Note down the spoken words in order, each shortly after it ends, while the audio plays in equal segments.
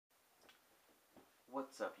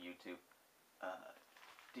What's up, YouTube?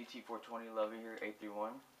 DT420 Lover here,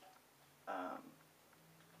 831.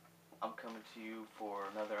 I'm coming to you for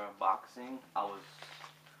another unboxing. I was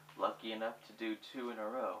lucky enough to do 2 in a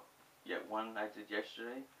row. Yet one I did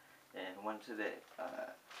yesterday, and one today.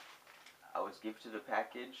 I was gifted a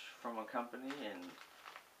package from a company, and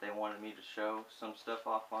they wanted me to show some stuff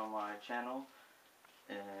off on my channel,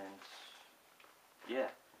 and yeah,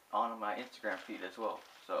 on my Instagram feed as well.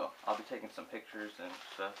 So I'll be taking some pictures and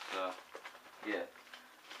stuff. So yeah,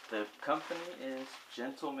 the company is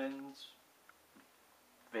Gentleman's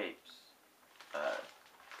Vapes.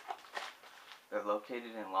 They're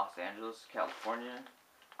located in Los Angeles, California.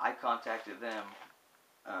 I contacted them.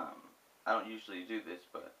 I don't usually do this,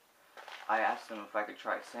 but I asked them if I could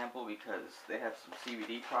try a sample because they have some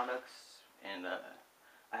CBD products, and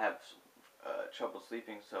I have trouble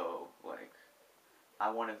sleeping, so like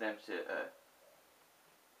I wanted them to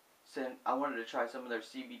I wanted to try some of their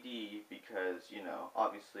CBD because, you know,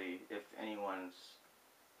 obviously if anyone's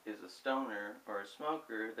is a stoner or a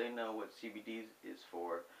smoker, they know what CBD is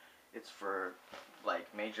for. It's for like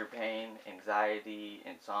major pain, anxiety,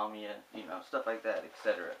 insomnia, you know, stuff like that,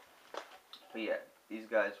 etc. But yeah, these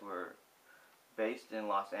guys were based in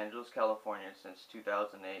Los Angeles, California since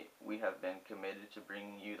 2008. We have been committed to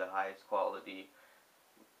bringing you the highest quality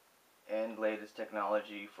and latest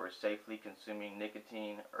technology for safely consuming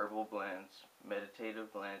nicotine, herbal blends,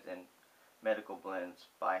 meditative blends, and medical blends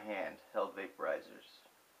by hand, held vaporizers.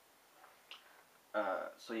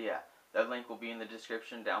 So yeah, that link will be in the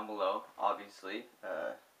description down below, obviously.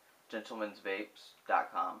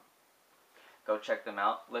 Gentlemansvapes.com. Go check them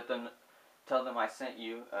out. Tell them I sent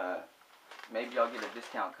you. Maybe I'll get a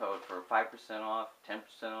discount code for 5% off,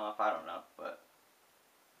 10% off, I don't know, but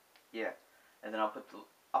yeah. And then I'll put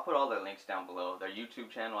all their links down below. Their YouTube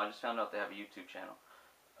channel, I just found out they have a YouTube channel.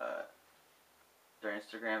 Their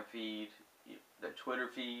Instagram feed, their Twitter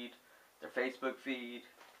feed, their Facebook feed.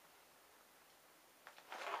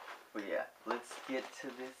 But yeah, let's get to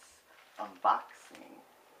this unboxing.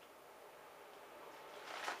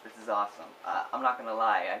 This is awesome. I'm not gonna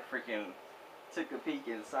lie, I freaking took a peek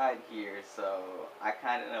inside here, so I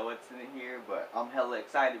kind of know what's in here, but I'm hella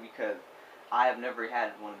excited because I have never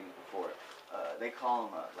had one of these before. They call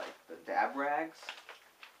them like the dab rags.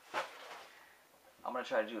 I'm gonna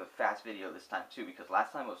try to do a fast video this time too, because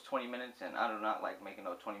last time it was 20 minutes, and I do not like making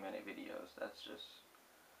no 20-minute videos. That's just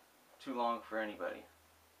too long for anybody.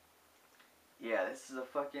 Yeah, this is a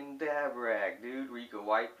fucking dab rag, dude, where you can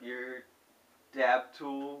wipe your dab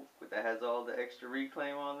tool that has all the extra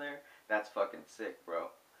reclaim on there. That's fucking sick,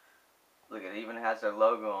 bro. Look, it even has their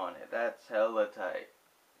logo on it. That's hella tight.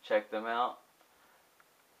 Check them out.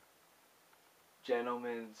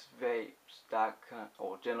 Gentlemansvapes.com.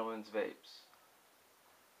 Oh, Gentleman's Vapes.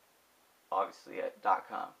 Obviously at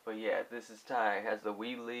 .com. But yeah, this is tight. It has the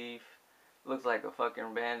weed leaf. Looks like a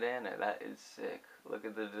fucking bandana. That is sick. Look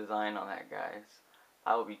at the design on that, guys.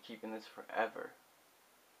 I will be keeping this forever.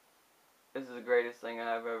 This is the greatest thing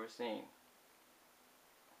I've ever seen.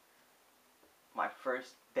 My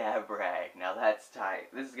first dab rag. Now that's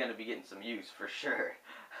tight. This is going to be getting some use for sure.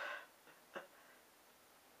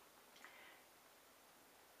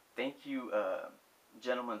 Thank you,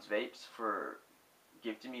 Gentleman's Vapes, for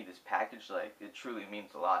gifting me this package. Like, it truly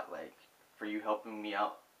means a lot. Like, for you helping me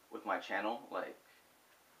out with my channel. Like,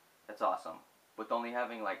 that's awesome. With only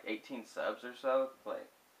having like 18 subs or so, like,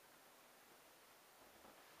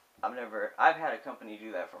 I've had a company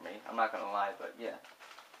do that for me. I'm not gonna lie, but yeah.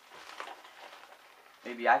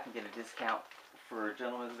 Maybe I can get a discount for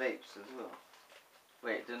Gentleman's Vapes as well.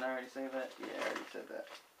 Wait, didn't I already say that? Yeah, I already said that.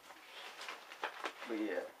 But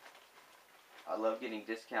yeah, I love getting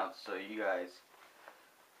discounts so you guys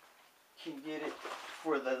can get it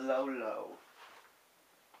for the low.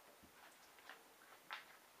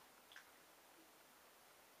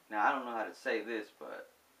 Now, I don't know how to say this,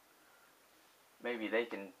 but maybe they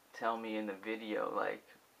can tell me in the video, like,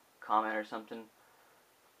 comment or something.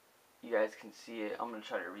 You guys can see it. I'm going to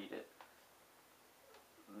try to read it.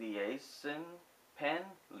 Liaison pen?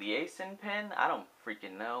 I don't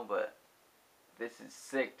freaking know, but this is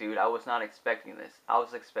sick, dude. I was not expecting this. I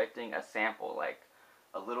was expecting a sample, like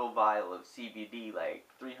a little vial of CBD, like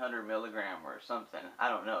 300 milligram or something. I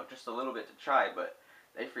don't know, just a little bit to try, but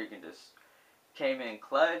they freaking just came in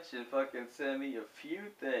clutch and fucking sent me a few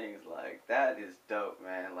things. Like, that is dope,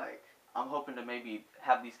 man. Like, I'm hoping to maybe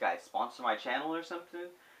have these guys sponsor my channel or something.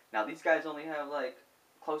 Now, these guys only have like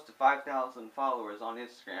close to 5,000 followers on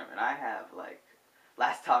Instagram, and I have like,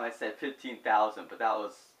 last time I said 15,000, but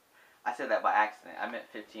I said that by accident. I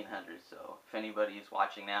meant 1,500. So if anybody is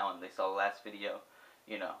watching now and they saw the last video,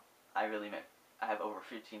 you know, I really meant I have over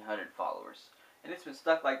 1,500 followers. And it's been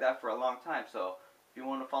stuck like that for a long time. So if you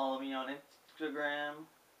want to follow me on Instagram,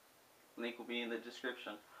 link will be in the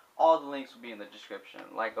description. All the links will be in the description,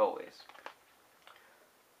 like always.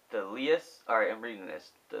 Alright, I'm reading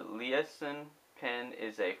this. The Liaison pen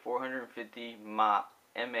is a 450 mAh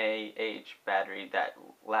battery that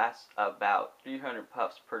lasts about 300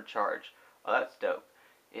 puffs per charge. Oh, that's dope.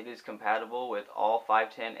 It is compatible with all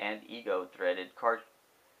 510 and Ego threaded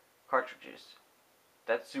cartridges.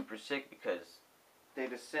 That's super sick because they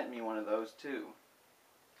just sent me one of those too.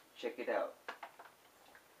 Check it out.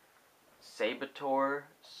 Saboteur,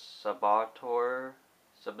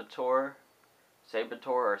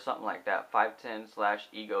 or something like that.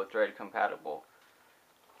 510/Ego thread compatible.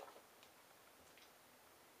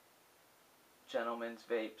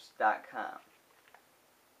 Gentleman'sVapes.com.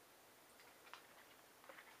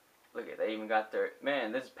 Look at, they even got their,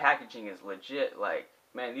 man, this packaging is legit. Like,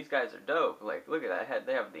 man, these guys are dope. Like, look at that.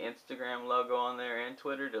 They have the Instagram logo on there and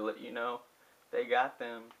Twitter to let you know they got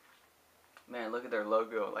them. Man, look at their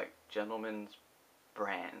logo, like, Gentleman's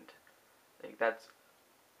brand. Like,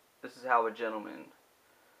 this is how a gentleman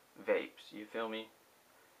vapes, you feel me?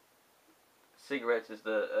 Cigarettes is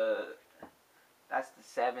that's the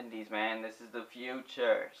 70s, man. This is the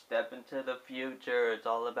future. Step into the future. It's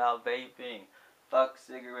all about vaping. Fuck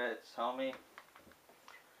cigarettes, homie.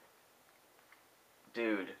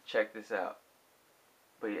 Dude, check this out.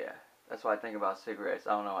 But yeah, that's what I think about cigarettes.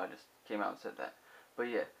 I don't know, I just came out and said that. But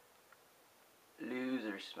yeah,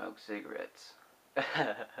 losers smoke cigarettes.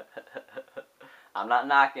 I'm not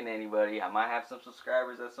knocking anybody. I might have some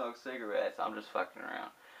subscribers that smoke cigarettes. I'm just fucking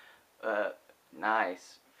around.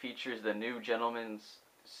 Nice. Features the new Gentleman's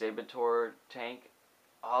Saboteur tank.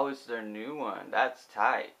 Oh, it's their new one. That's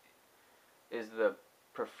tight. Is the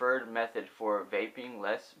preferred method for vaping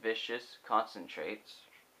less vicious concentrates,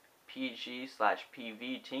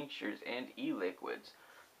 PG/PV tinctures, and e-liquids.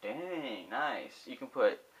 Dang, nice. You can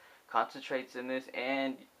put concentrates in this,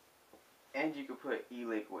 and you can put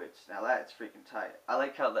e-liquids. Now that's freaking tight. I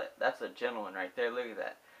like how that's a gentleman right there. Look at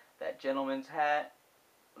that. That gentleman's hat.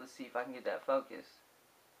 Let's see if I can get that focus.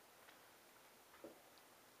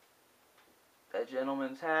 That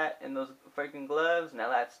gentleman's hat and those freaking gloves. Now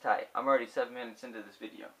that's tight. I'm already 7 minutes into this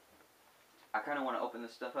video. I kind of want to open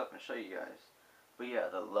this stuff up and show you guys. But yeah,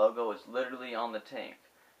 the logo is literally on the tank.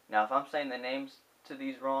 Now if I'm saying the names to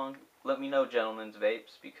these wrong, let me know, Gentleman's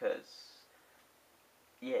Vapes, because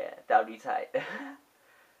yeah, that would be tight.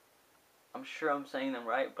 I'm sure I'm saying them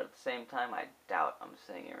right, but at the same time I doubt I'm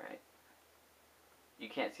saying it right. You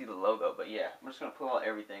can't see the logo, but yeah, I'm just gonna pull out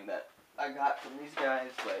everything that I got from these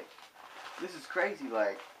guys. Like, this is crazy.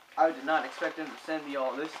 Like, I did not expect them to send me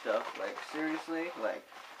all this stuff. Like, seriously. Like,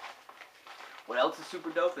 what else is super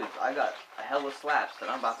dope is I got a hella slaps that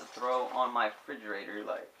I'm about to throw on my refrigerator.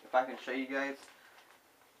 Like, if I can show you guys,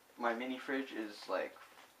 my mini fridge is like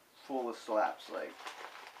full of slaps. Like,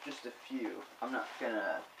 just a few. I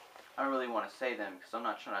don't really want to say them because I'm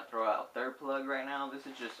not trying to throw out their plug right now. This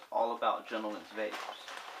is just all about Gentleman's Vapes.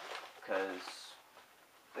 Because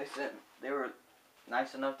they were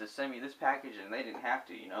nice enough to send me this package and they didn't have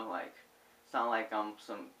to, you know. Like, it's not like I'm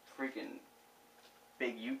some freaking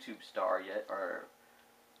big YouTube star yet, or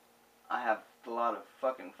I have a lot of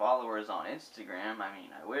fucking followers on Instagram. I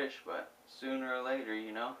mean, I wish, but sooner or later,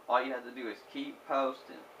 you know, all you have to do is keep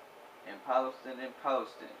posting and posting and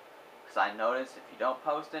posting. Because I notice if you don't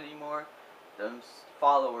post anymore, those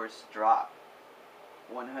followers drop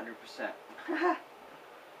 100%.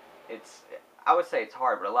 I would say it's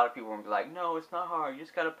hard, but a lot of people will be like, no, it's not hard. You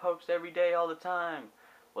just gotta post every day all the time.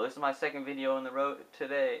 Well, this is my second video in the row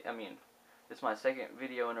today. I mean, this is my second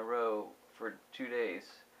video in a row for 2 days.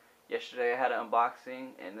 Yesterday I had an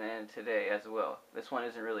unboxing, and then today as well. This one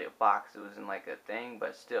isn't really a box. It was in like a thing,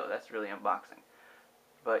 but still, that's really unboxing.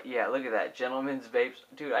 But yeah, look at that. Gentleman's Vapes.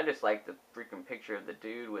 Dude, I just like the freaking picture of the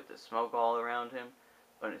dude with the smoke all around him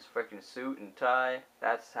on his freaking suit and tie.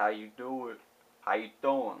 That's how you do it. How you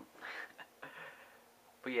doing?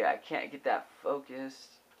 But yeah, I can't get that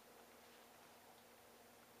focused.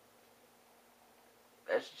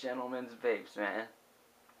 That's Gentleman's Vapes, man.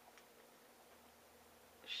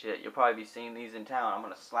 Shit, you'll probably be seeing these in town. I'm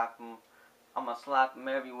gonna slap them. I'm gonna slap them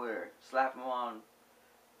everywhere. Slap them on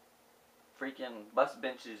freaking bus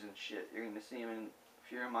benches and shit. You're gonna see them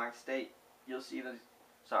if you're in my state. You'll see those.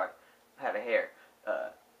 Sorry, I had a hair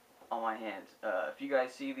on my hands. If you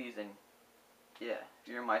guys see these, and yeah, if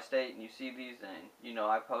you're in my state and you see these, then you know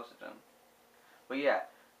I posted them. But yeah,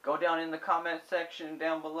 go down in the comment section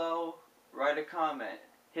down below, write a comment,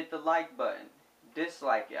 hit the like button,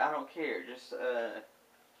 dislike it. I don't care. Just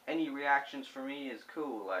any reactions for me is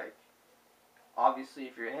cool. Like, obviously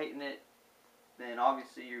if you're hating it, then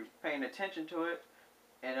obviously you're paying attention to it.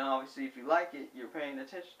 And obviously if you like it, you're paying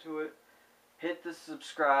attention to it. Hit the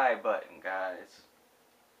subscribe button, guys.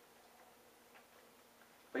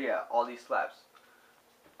 But yeah, all these slaps,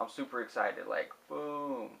 I'm super excited. Like,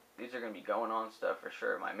 boom. These are going to be going on stuff for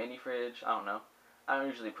sure. My mini fridge, I don't know. I don't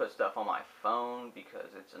usually put stuff on my phone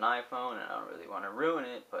because it's an iPhone and I don't really want to ruin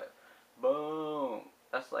it. But, boom.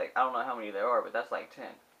 That's like, I don't know how many there are, but that's like 10.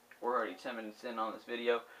 We're already 10 minutes in on this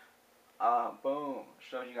video. Boom.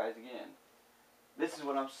 Showed you guys again. This is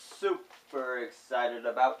what I'm super excited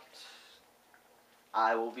about.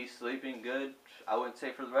 I will be sleeping good. I wouldn't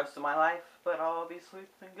say for the rest of my life, but I'll be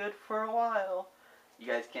sleeping good for a while. You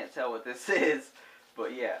guys can't tell what this is,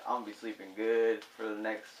 but yeah, I'm gonna be sleeping good for the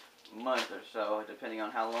next month or so, depending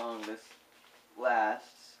on how long this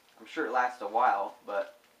lasts. I'm sure it lasts a while,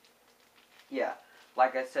 but yeah,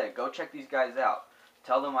 like I said, go check these guys out.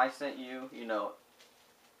 Tell them I sent you, you know,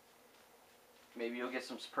 maybe you'll get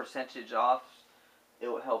some percentage off. It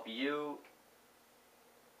will help you.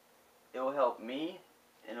 It will help me,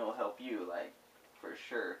 and it will help you, like, for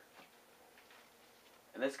sure.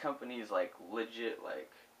 And this company is, like, legit,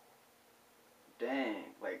 like,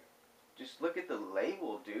 dang, like, just look at the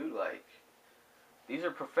label, dude, like, these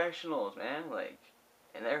are professionals, man, like,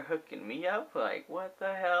 and they're hooking me up, like, what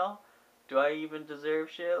the hell? Do I even deserve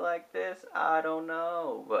shit like this? I don't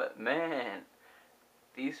know, but, man,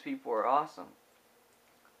 these people are awesome.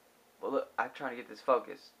 But look, I'm trying to get this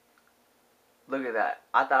focused. Look at that.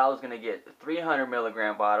 I thought I was going to get a 300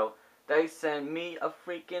 milligram bottle. They sent me a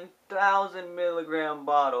freaking 1,000 milligram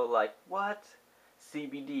bottle. Like, what?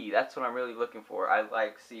 CBD. That's what I'm really looking for. I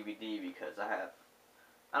like CBD because I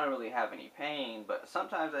don't really have any pain, but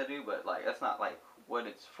sometimes I do, but like that's not like what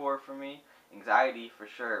it's for me. Anxiety for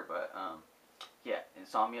sure, but yeah,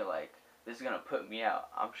 insomnia, like, this is going to put me out.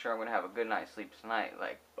 I'm sure I'm going to have a good night's sleep tonight.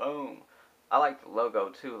 Like, boom. I like the logo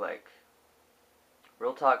too, like,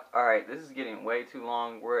 real talk. Alright, this is getting way too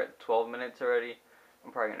long. We're at 12 minutes already.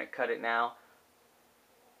 I'm probably going to cut it now.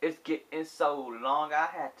 It's getting so long, I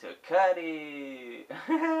had to cut it.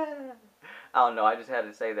 I don't know, I just had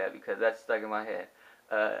to say that because that's stuck in my head.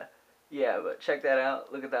 Yeah, but check that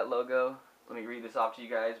out. Look at that logo. Let me read this off to you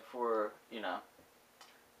guys before, you know,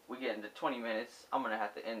 we get into 20 minutes. I'm going to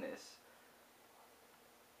have to end this.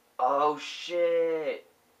 Oh, shit.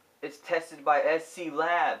 It's tested by SC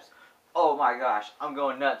Labs. Oh my gosh, I'm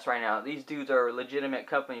going nuts right now. These dudes are a legitimate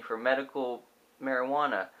company for medical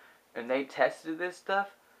marijuana. And they tested this stuff?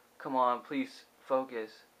 Come on, please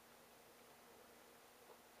focus.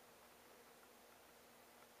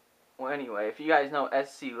 Well, anyway, if you guys know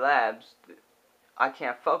SC Labs, I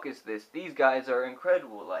can't focus this. These guys are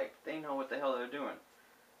incredible. Like, they know what the hell they're doing.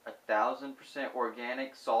 1,000%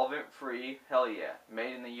 organic, solvent-free. Hell yeah.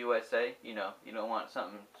 Made in the USA. You know, you don't want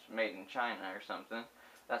something made in China or something.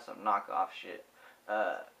 That's some knockoff shit.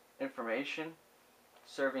 Information.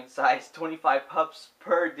 Serving size 25 puffs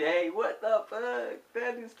per day. What the fuck?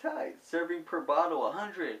 That is tight. Serving per bottle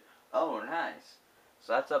 100. Oh, nice.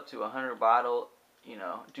 So that's up to 100 bottle. You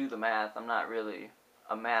know, do the math. I'm not really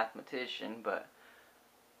a mathematician, but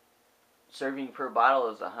serving per bottle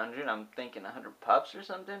is 100. I'm thinking 100 puffs or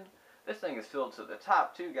something. This thing is filled to the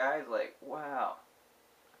top too, guys. Like, wow.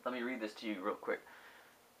 Let me read this to you real quick.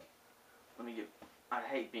 I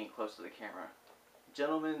hate being close to the camera.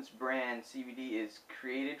 Gentleman's brand CBD is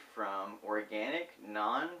created from organic,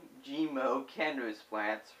 non-GMO cannabis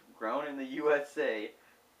plants grown in the USA.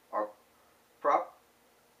 Are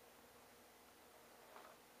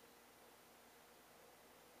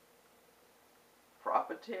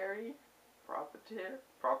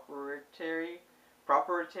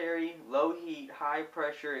proprietary low heat, high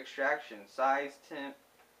pressure extraction,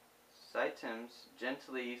 systems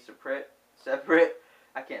gently separate.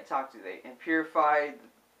 I can't talk today. And purify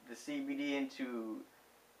the CBD into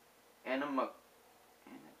anima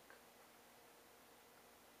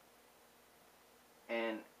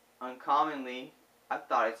and uncommonly, I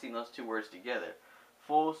thought I'd seen those two words together.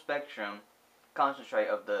 Full spectrum concentrate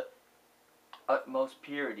of the utmost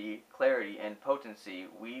purity, clarity, and potency.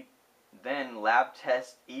 We then lab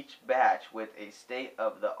test each batch with a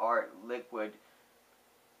state-of-the-art liquid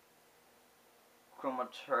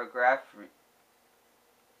chromatography.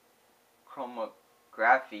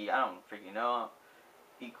 I don't freaking know.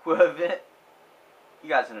 Equipment. You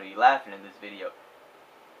guys are gonna be laughing in this video.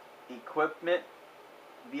 Equipment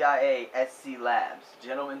via SC Labs.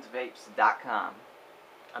 Gentleman'sVapes.com.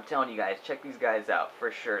 I'm telling you guys, check these guys out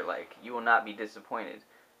for sure. Like, you will not be disappointed.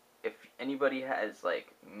 If anybody has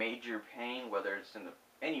like major pain, whether it's in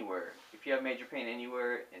anywhere, if you have major pain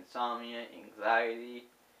anywhere, insomnia, anxiety,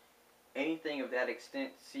 anything of that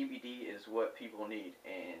extent, CBD is what people need.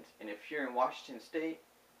 And if you're in Washington State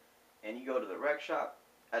and you go to the rec shop,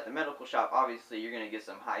 at the medical shop, obviously you're gonna get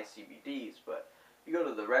some high CBDs, but you go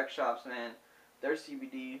to the rec shops, man, their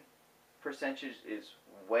CBD percentage is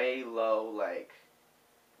way low. Like,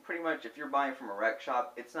 pretty much if you're buying from a rec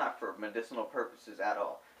shop, it's not for medicinal purposes at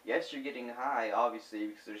all. Yes, you're getting high, obviously,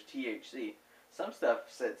 because there's THC. Some stuff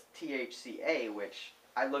says THCA, which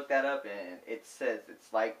I looked that up and it says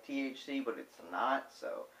it's like THC, but it's not.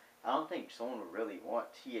 So I don't think someone would really want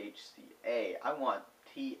THCA. I want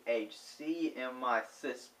THC in my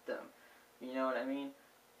system. You know what I mean?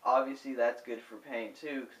 Obviously, that's good for pain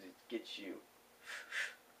too, because it gets you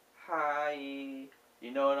high.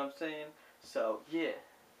 You know what I'm saying? So yeah.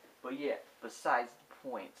 But yeah, besides the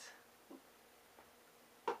point,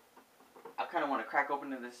 I kind of want to crack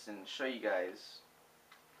open to this and show you guys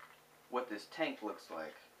what this tank looks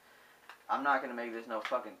like. I'm not going to make this no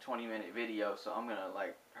fucking 20-minute video, so I'm going to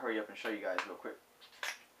like hurry up and show you guys real quick.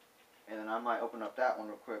 And then I might open up that one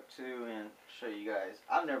real quick too and show you guys.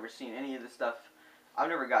 I've never seen any of this stuff. I've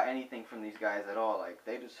never got anything from these guys at all. Like,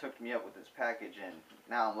 they just hooked me up with this package, and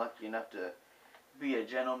now I'm lucky enough to be a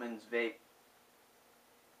Gentleman's Vapes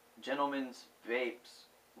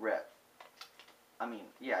rep. I mean,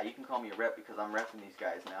 yeah, you can call me a rep because I'm repping these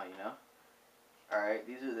guys now, you know? Alright,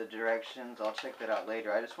 these are the directions. I'll check that out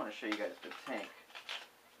later. I just want to show you guys the tank.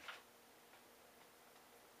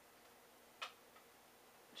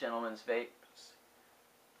 Gentleman's Vapes.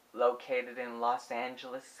 Located in Los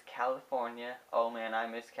Angeles, California. Oh man, I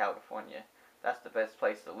miss California. That's the best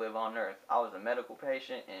place to live on earth. I was a medical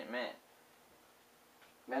patient, and man,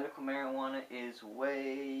 medical marijuana is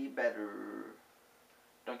way better.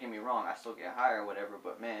 Don't get me wrong, I still get high or whatever,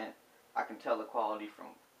 but man, I can tell the quality from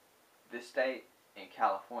this state and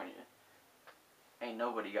California. Ain't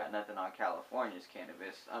nobody got nothing on California's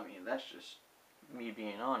cannabis. I mean, that's just me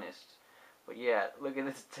being honest. But yeah, look at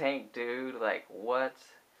this tank, dude. Like, what?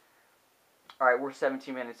 Alright, we're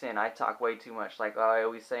 17 minutes in. I talk way too much. Like I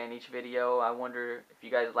always say in each video, I wonder if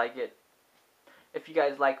you guys like it. If you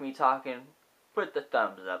guys like me talking, put the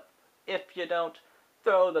thumbs up. If you don't,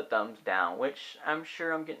 throw the thumbs down, which I'm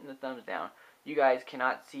sure I'm getting the thumbs down. You guys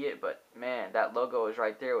cannot see it, but man, that logo is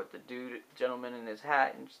right there with the gentleman in his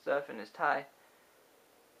hat and stuff and his tie.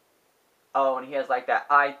 Oh, and he has like that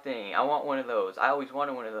eye thing. I want one of those. I always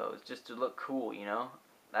wanted one of those just to look cool, you know?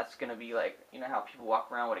 That's gonna be like, you know how people walk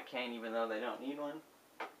around with a cane even though they don't need one?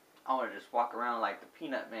 I wanna just walk around like the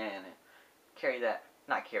Peanut Man and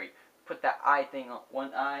put that eye thing on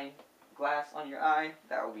one eye, glass on your eye.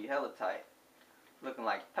 That would be hella tight. Looking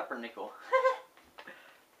like Peppernickel.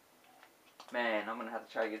 Man, I'm gonna have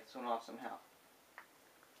to try to get this one off somehow.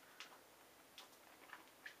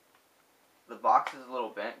 The box is a little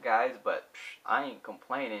bent, guys, but I ain't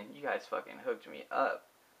complaining. You guys fucking hooked me up.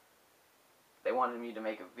 They wanted me to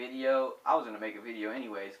make a video. I was gonna make a video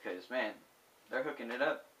anyways, cause man, they're hooking it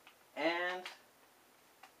up, and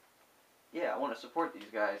yeah, I want to support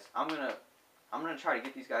these guys. I'm gonna try to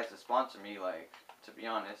get these guys to sponsor me. Like, to be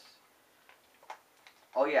honest.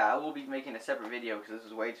 Oh yeah, I will be making a separate video because this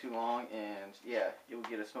is way too long, and yeah, you'll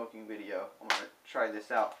get a smoking video. I'm gonna try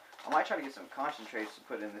this out. I might try to get some concentrates to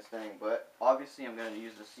put in this thing, but obviously I'm gonna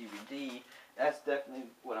use the CBD. That's definitely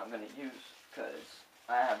what I'm gonna use because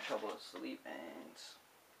I have trouble with sleep, and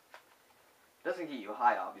it doesn't get you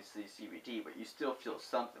high, obviously, CBD, but you still feel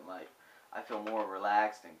something. Like, I feel more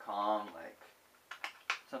relaxed and calm, like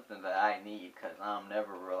something that I need because I'm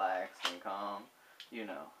never relaxed and calm. You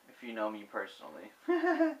know, if you know me personally.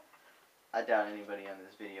 I doubt anybody on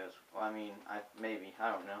this video is, well, I mean, maybe,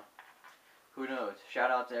 I don't know. Who knows? Shout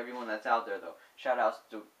out to everyone that's out there, though. Shout outs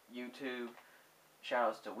to YouTube. Shout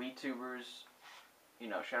outs to WeTubers. You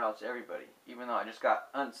know, shout outs to everybody. Even though I just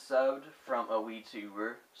got unsubbed from a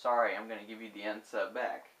WeTuber. Sorry, I'm going to give you the unsub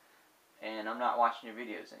back. And I'm not watching your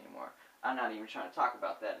videos anymore. I'm not even trying to talk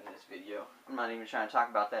about that in this video. I'm not even trying to talk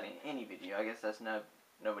about that in any video. I guess that's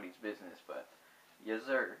nobody's business, but yes,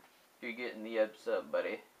 sir. You're getting the unsub,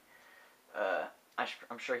 buddy.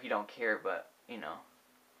 I'm sure he don't care, but, you know,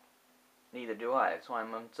 neither do I. That's why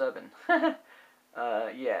I'm unsubbing.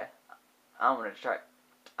 Yeah. I'm gonna try.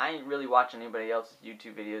 I ain't really watching anybody else's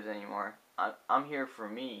YouTube videos anymore. I'm here for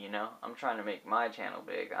me, you know. I'm trying to make my channel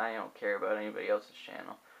big. I don't care about anybody else's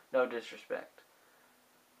channel. No disrespect.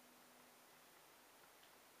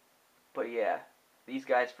 But yeah, these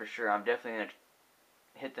guys for sure. I'm definitely gonna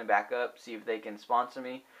hit them back up, see if they can sponsor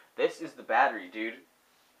me. This is the battery, dude.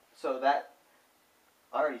 So that,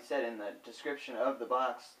 I already said in the description of the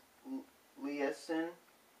box, Liaison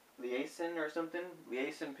or something,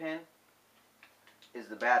 Liaison pin is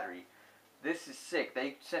the battery. This is sick.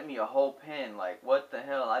 They sent me a whole pen. Like, what the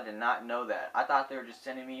hell? I did not know that. I thought they were just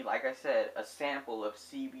sending me, like I said, a sample of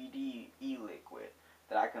CBD e-liquid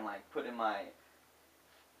that I can like put in my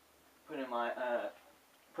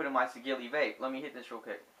Sigilly vape. Let me hit this real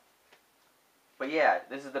quick. But yeah,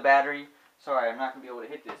 this is the battery. Sorry, I'm not gonna be able to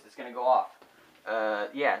hit this. It's gonna go off.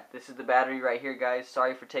 Yeah, this is the battery right here, guys.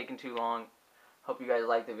 Sorry for taking too long. Hope you guys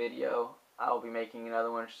liked the video. I will be making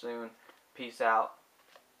another one soon. Peace out.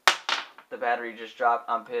 The battery just dropped.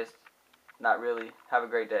 I'm pissed. Not really. Have a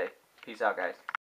great day. Peace out, guys.